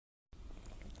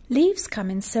Leaves come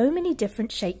in so many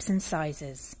different shapes and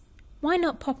sizes. Why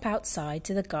not pop outside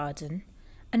to the garden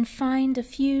and find a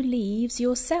few leaves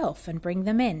yourself and bring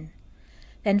them in?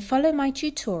 Then follow my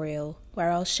tutorial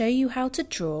where I'll show you how to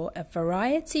draw a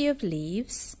variety of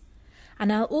leaves,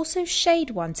 and I'll also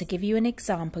shade one to give you an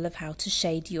example of how to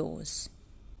shade yours.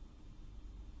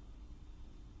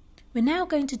 We're now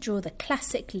going to draw the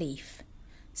classic leaf.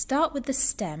 Start with the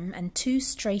stem and two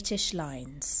straightish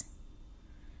lines.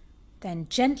 Then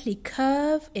gently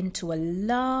curve into a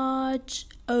large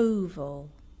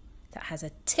oval that has a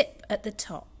tip at the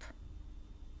top.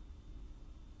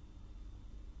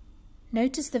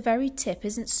 Notice the very tip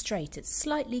isn't straight, it's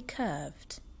slightly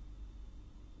curved.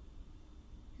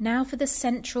 Now for the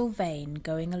central vein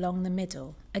going along the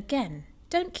middle. Again,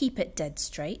 don't keep it dead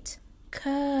straight,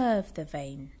 curve the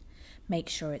vein. Make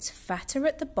sure it's fatter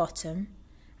at the bottom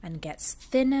and gets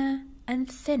thinner and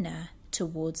thinner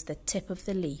towards the tip of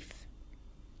the leaf.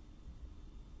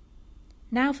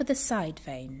 Now for the side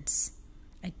veins.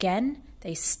 Again,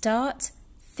 they start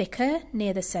thicker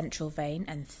near the central vein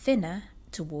and thinner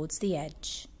towards the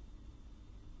edge.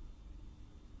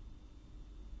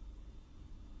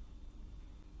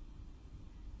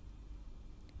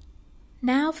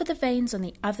 Now for the veins on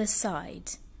the other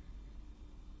side.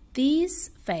 These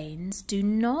veins do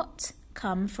not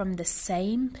come from the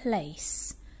same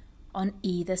place on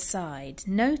either side.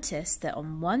 Notice that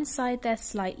on one side they're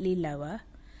slightly lower,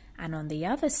 and on the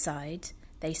other side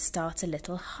they start a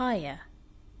little higher.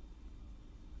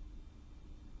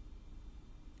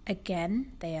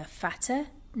 Again, they are fatter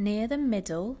near the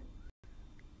middle,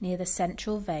 near the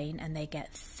central vein, and they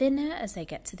get thinner as they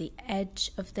get to the edge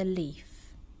of the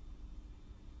leaf.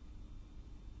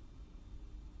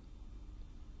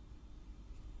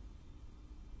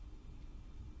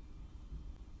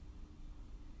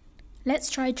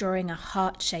 Let's try drawing a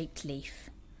heart-shaped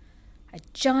leaf. A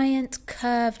giant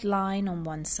curved line on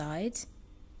one side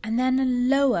and then a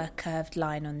lower curved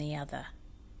line on the other.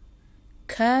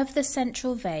 Curve the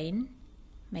central vein,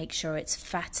 make sure it's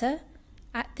fatter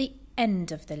at the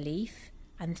end of the leaf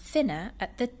and thinner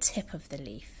at the tip of the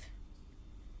leaf.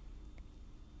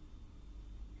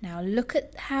 Now look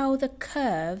at how the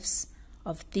curves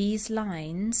of these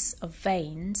lines of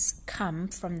veins come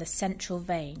from the central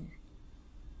vein.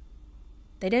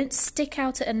 They don't stick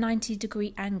out at a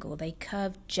 90-degree angle, they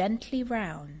curve gently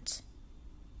round.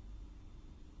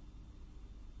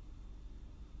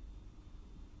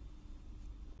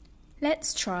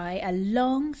 Let's try a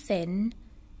long, thin,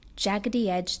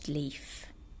 jaggedy-edged leaf.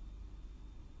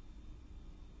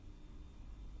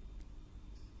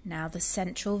 Now the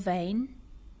central vein.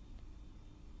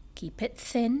 Keep it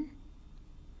thin.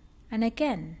 And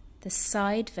again, the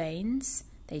side veins.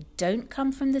 They don't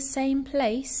come from the same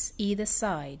place either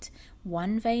side.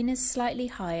 One vein is slightly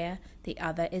higher, the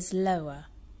other is lower.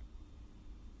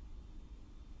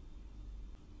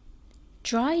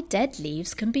 Dry dead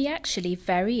leaves can be actually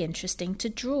very interesting to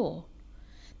draw.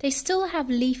 They still have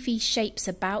leafy shapes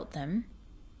about them,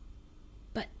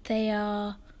 but they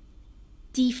are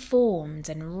deformed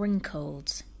and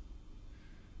wrinkled.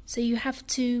 So you have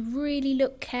to really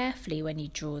look carefully when you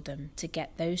draw them to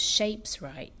get those shapes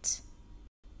right.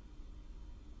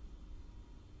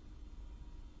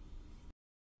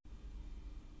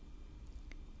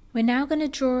 We're now going to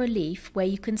draw a leaf where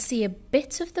you can see a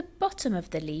bit of the bottom of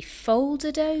the leaf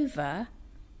folded over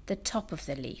the top of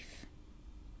the leaf.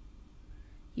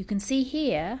 You can see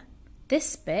here,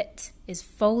 this bit is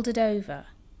folded over.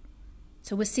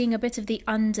 So we're seeing a bit of the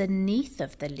underneath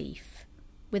of the leaf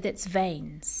with its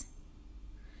veins.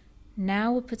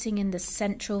 Now we're putting in the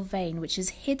central vein, which is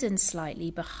hidden slightly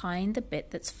behind the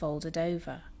bit that's folded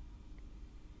over.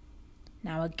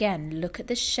 Now again, look at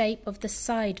the shape of the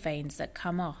side veins that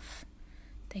come off.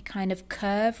 They kind of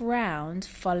curve round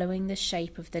following the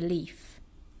shape of the leaf.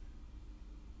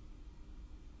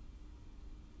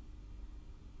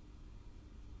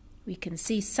 We can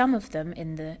see some of them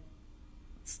in the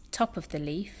top of the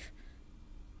leaf,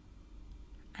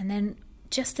 and then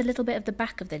just a little bit of the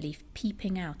back of the leaf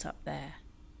peeping out up there.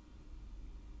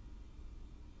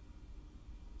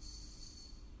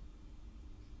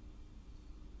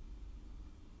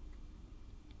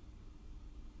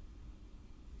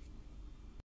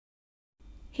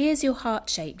 Here's your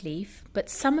heart-shaped leaf, but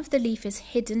some of the leaf is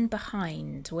hidden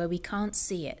behind where we can't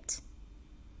see it.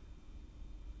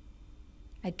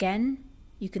 Again,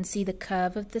 you can see the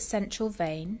curve of the central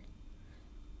vein,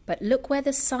 but look where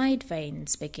the side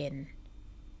veins begin.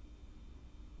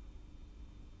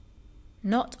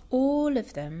 Not all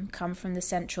of them come from the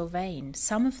central vein.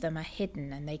 Some of them are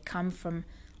hidden and they come from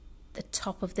the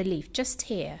top of the leaf, just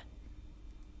here.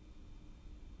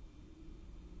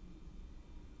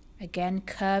 again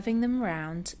curving them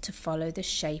round to follow the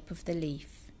shape of the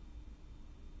leaf.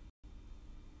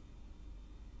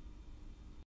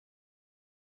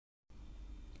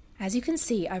 As you can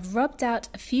see, I've rubbed out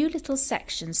a few little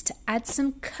sections to add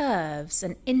some curves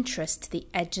and interest to the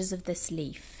edges of this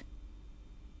leaf.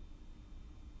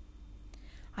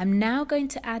 I'm now going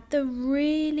to add the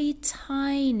really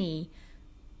tiny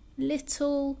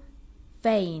little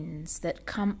veins that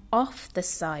come off the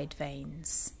side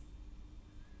veins.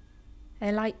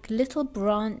 They're like little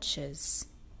branches.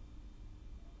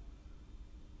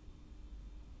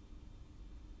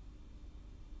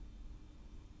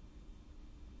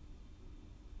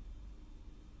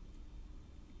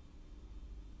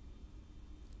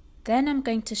 Then I'm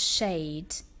going to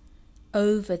shade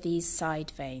over these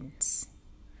side veins.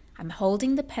 I'm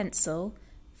holding the pencil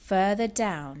further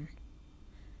down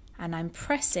and I'm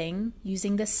pressing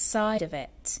using the side of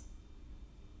it.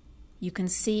 You can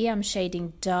see I'm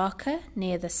shading darker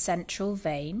near the central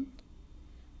vein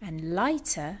and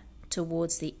lighter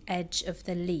towards the edge of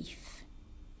the leaf.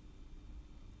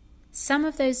 Some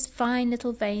of those fine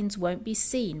little veins won't be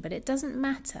seen, but it doesn't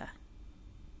matter.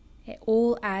 It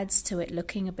all adds to it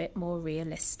looking a bit more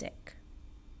realistic.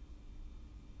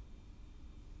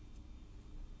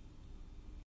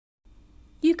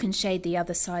 You can shade the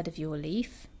other side of your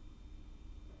leaf.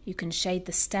 You can shade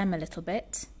the stem a little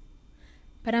bit.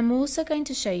 But I'm also going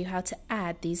to show you how to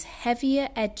add these heavier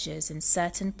edges in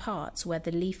certain parts where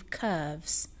the leaf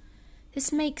curves.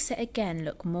 This makes it again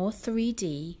look more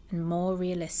 3D and more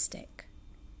realistic.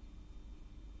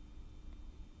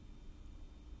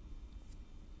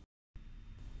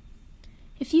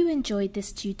 If you enjoyed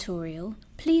this tutorial,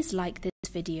 please like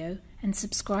this video and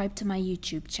subscribe to my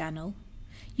YouTube channel.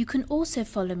 You can also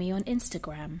follow me on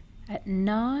Instagram at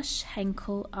Narsh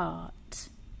Henkel Art.